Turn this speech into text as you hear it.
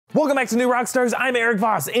Welcome back to New Rockstars. I'm Erik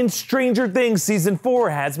Voss, and Stranger Things Season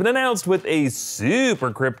 4 has been announced with a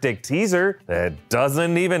super cryptic teaser that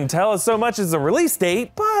doesn't even tell us so much as a release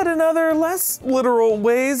date, but in other less literal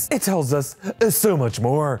ways, it tells us so much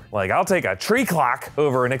more. Like, I'll take a tree clock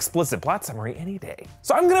over an explicit plot summary any day.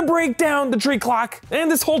 So I'm gonna break down the tree clock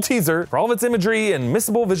and this whole teaser for all of its imagery and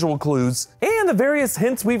missable visual clues, and the various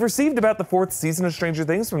hints we've received about the 4th season of Stranger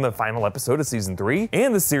Things from the final episode of Season 3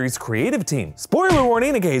 and the series' creative team. Spoiler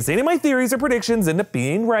warning in case any of my theories or predictions end up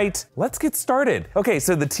being right. Let's get started. Okay,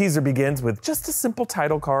 so the teaser begins with just a simple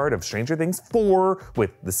title card of Stranger Things 4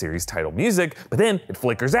 with the series title music, but then it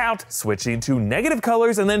flickers out, switching to negative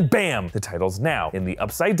colors, and then bam, the title's now in the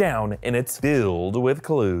upside down and it's filled with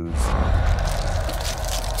clues.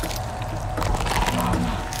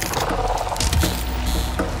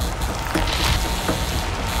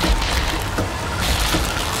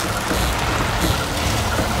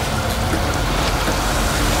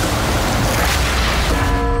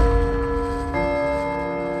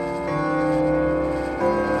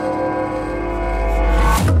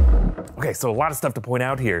 So a lot of stuff to point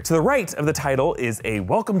out here. To the right of the title is a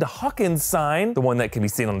Welcome to Hawkins sign, the one that can be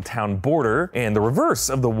seen on the town border, and the reverse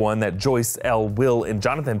of the one that Joyce, Elle, Will, and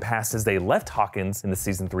Jonathan passed as they left Hawkins in the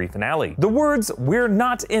Season 3 finale. The words, "We're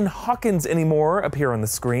not in Hawkins anymore," appear on the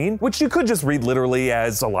screen, which you could just read literally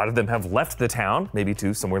as a lot of them have left the town, maybe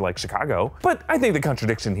to somewhere like Chicago. But I think the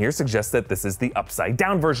contradiction here suggests that this is the upside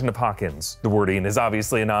down version of Hawkins. The wording is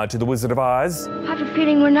obviously a nod to the Wizard of Oz. I have a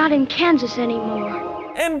feeling we're not in Kansas anymore.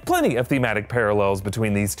 And plenty of thematic parallels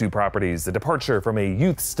between these two properties, a departure from a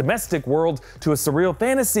youth's domestic world to a surreal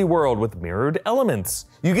fantasy world with mirrored elements.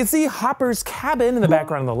 You can see Hopper's cabin in the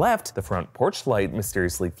background on the left, the front porch light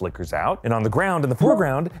mysteriously flickers out, and on the ground in the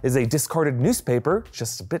foreground is a discarded newspaper,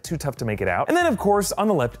 just a bit too tough to make it out. And then of course on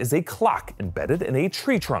the left is a clock embedded in a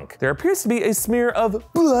tree trunk. There appears to be a smear of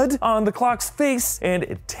blood on the clock's face, and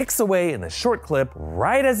it ticks away in the short clip.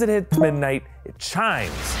 Right as it hits midnight, it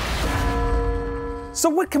chimes. So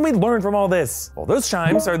what can we learn from all this? Well, those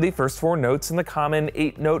chimes are the first 4 notes in the common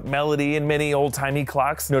 8-note melody in many old-timey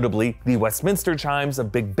clocks, notably the Westminster chimes of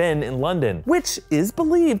Big Ben in London, which is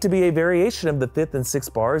believed to be a variation of the 5th and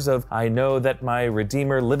 6th bars of "I Know That My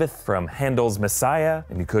Redeemer Liveth" from Handel's Messiah.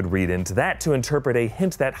 And you could read into that to interpret a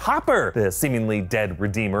hint that Hopper, the seemingly dead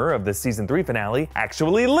Redeemer of the Season 3 finale,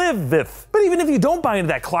 actually liveth. But even if you don't buy into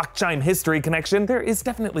that clock chime history connection, there is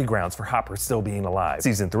definitely grounds for Hopper still being alive.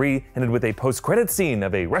 Season 3 ended with a post-credit scene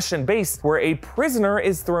of a Russian base where a prisoner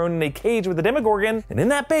is thrown in a cage with a Demogorgon, and in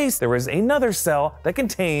that base there was another cell that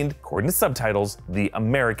contained, according to subtitles, the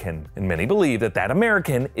American. And many believe that that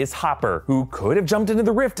American is Hopper, who could have jumped into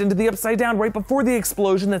the rift into the Upside Down right before the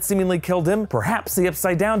explosion that seemingly killed him. Perhaps the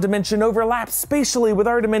Upside Down dimension overlaps spatially with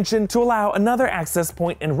our dimension to allow another access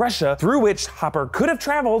point in Russia through which Hopper could have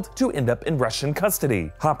traveled to end up in Russian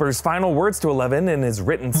custody. Hopper's final words to Eleven in his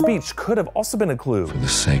written speech could have also been a clue. For the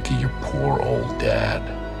sake of your poor old dad,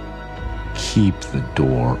 keep the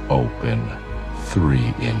door open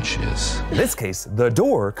 3 inches. In this case, the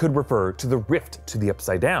door could refer to the rift to the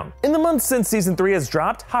Upside Down. In the months since Season 3 has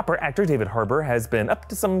dropped, Hopper actor David Harbour has been up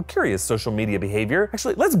to some curious social media behavior.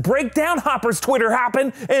 Actually, let's break down Hopper's Twitter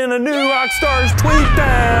hopping in a New Rockstars tweet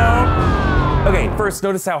down. Okay, first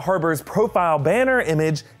notice how Harbour's profile banner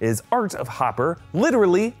image is art of Hopper,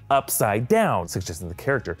 literally upside down, suggesting the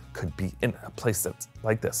character could be in a place that's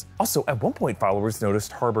like this. Also, at one point, followers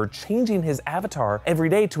noticed Harbour changing his avatar every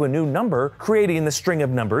day to a new number, creating the string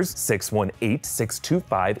of numbers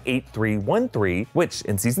 618-625-8313, which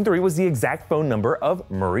in Season 3 was the exact phone number of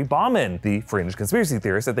Murray Bauman, the fringe conspiracy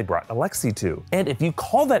theorist that they brought Alexei to. And if you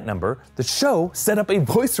call that number, the show set up a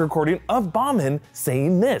voice recording of Bauman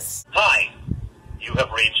saying this. "Hi, you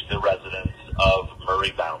have reached the residence of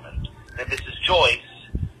Murray Bauman. And this is Joyce.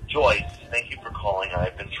 Joyce, thank you for calling.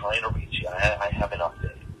 I've been trying to reach you. I have an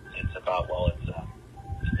update. It's about, well, it's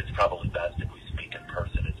probably best if we speak in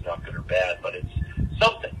person. It's not good or bad, but it's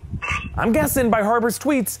something." I'm guessing by Harbour's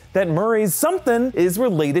tweets that Murray's something is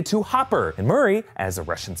related to Hopper, and Murray, as a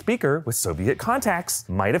Russian speaker with Soviet contacts,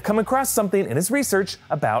 might have come across something in his research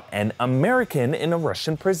about an American in a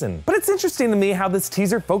Russian prison. But it's interesting to me how this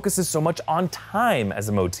teaser focuses so much on time as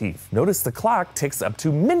a motif. Notice the clock ticks up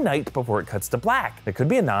to midnight before it cuts to black. It could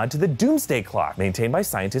be a nod to the Doomsday Clock, maintained by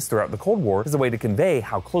scientists throughout the Cold War as a way to convey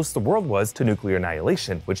how close the world was to nuclear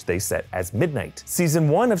annihilation, which they set as midnight. Season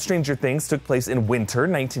 1 of Stranger Things took place in winter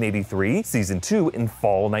 1983, 1983, Season 2 in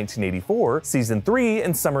fall 1984, Season 3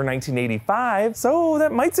 in summer 1985, so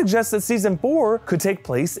that might suggest that Season 4 could take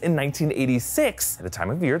place in 1986, at a time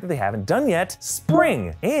of year that they haven't done yet,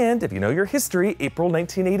 spring. And if you know your history, April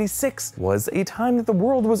 1986 was a time that the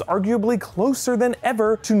world was arguably closer than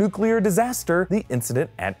ever to nuclear disaster, the incident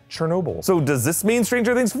at Chernobyl. So does this mean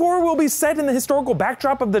Stranger Things 4 will be set in the historical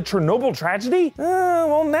backdrop of the Chernobyl tragedy?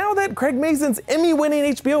 Well, now that Craig Mazin's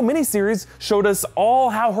Emmy-winning HBO miniseries showed us all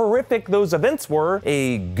how horrific those events were,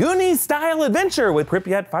 a Goonies-style adventure with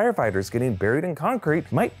Pripyat firefighters getting buried in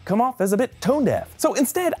concrete might come off as a bit tone-deaf. So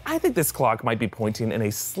instead, I think this clock might be pointing in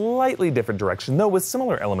a slightly different direction, though with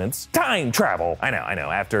similar elements. Time travel! I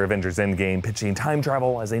know, after Avengers Endgame, pitching time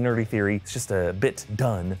travel as a nerdy theory, it's just a bit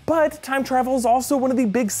done. But time travel is also one of the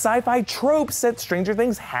big sci-fi tropes that Stranger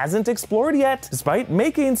Things hasn't explored yet, despite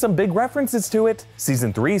making some big references to it.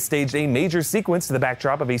 Season 3 staged a major sequence to the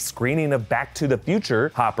backdrop of a screening of Back to the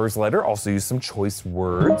Future. Hopper's letter also used some choice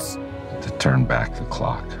words to turn back the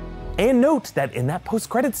clock. And note that in that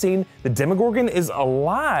post-credit scene, the Demogorgon is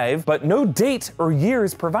alive, but no date or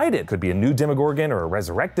years provided. Could be a new Demogorgon or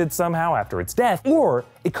resurrected somehow after its death, or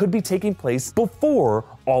it could be taking place before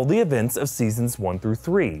all the events of seasons 1 through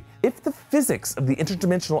 3. If the physics of the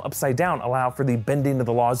interdimensional upside down allow for the bending of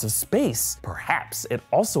the laws of space, perhaps it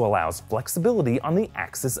also allows flexibility on the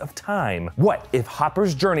axis of time. What if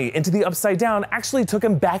Hopper's journey into the upside down actually took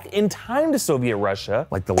him back in time to Soviet Russia,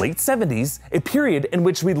 like the late 70s, a period in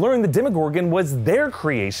which we learned the Demogorgon was their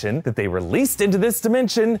creation, that they released into this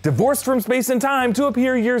dimension, divorced from space and time to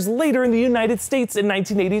appear years later in the United States in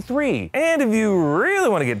 1983. And if you really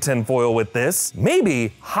want to get tinfoil with this,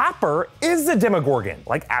 maybe Hopper is the Demogorgon,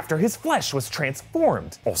 like after his flesh was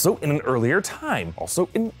transformed. Also in an earlier time, also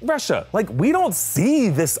in Russia. Like, we don't see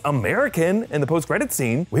this American in the post-credit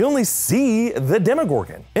scene, we only see the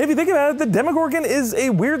Demogorgon. And if you think about it, the Demogorgon is a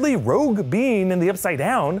weirdly rogue being in the Upside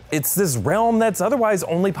Down. It's this realm that's otherwise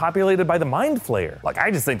only populated by the Mind Flayer. Like,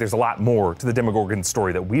 I just think there's a lot more to the Demogorgon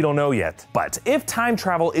story that we don't know yet. But if time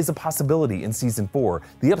travel is a possibility in season 4,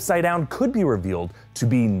 the Upside Down could be revealed to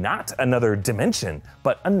be not another dimension,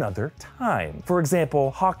 but another time. For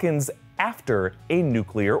example, Hawkins after a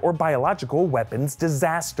nuclear or biological weapons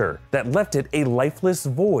disaster that left it a lifeless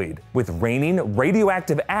void with raining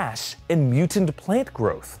radioactive ash and mutant plant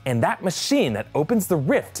growth. And that machine that opens the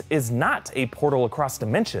rift is not a portal across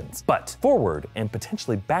dimensions, but forward and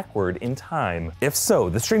potentially backward in time. If so,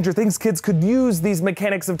 the Stranger Things kids could use these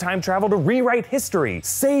mechanics of time travel to rewrite history,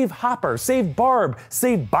 save Hopper, save Barb,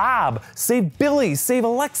 save Bob, save Billy, save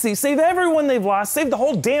Alexi, save everyone they've lost, save the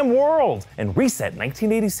whole damn world, and reset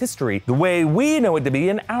 1980s history the way we know it to be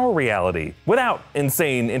in our reality, without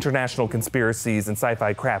insane international conspiracies and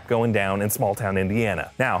sci-fi crap going down in small-town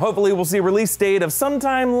Indiana. Now, hopefully we'll see a release date of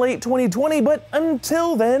sometime late 2020, but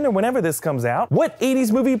until then, or whenever this comes out, what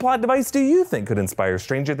 80s movie plot device do you think could inspire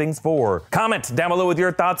Stranger Things 4? Comment down below with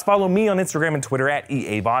your thoughts, follow me on Instagram and Twitter at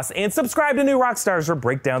EAVoss, and subscribe to New Rockstars for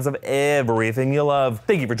breakdowns of everything you love.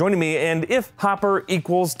 Thank you for joining me, and if Hopper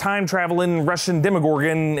equals time-traveling Russian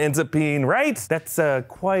Demogorgon ends up being right, that's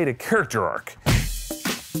quite a character arc.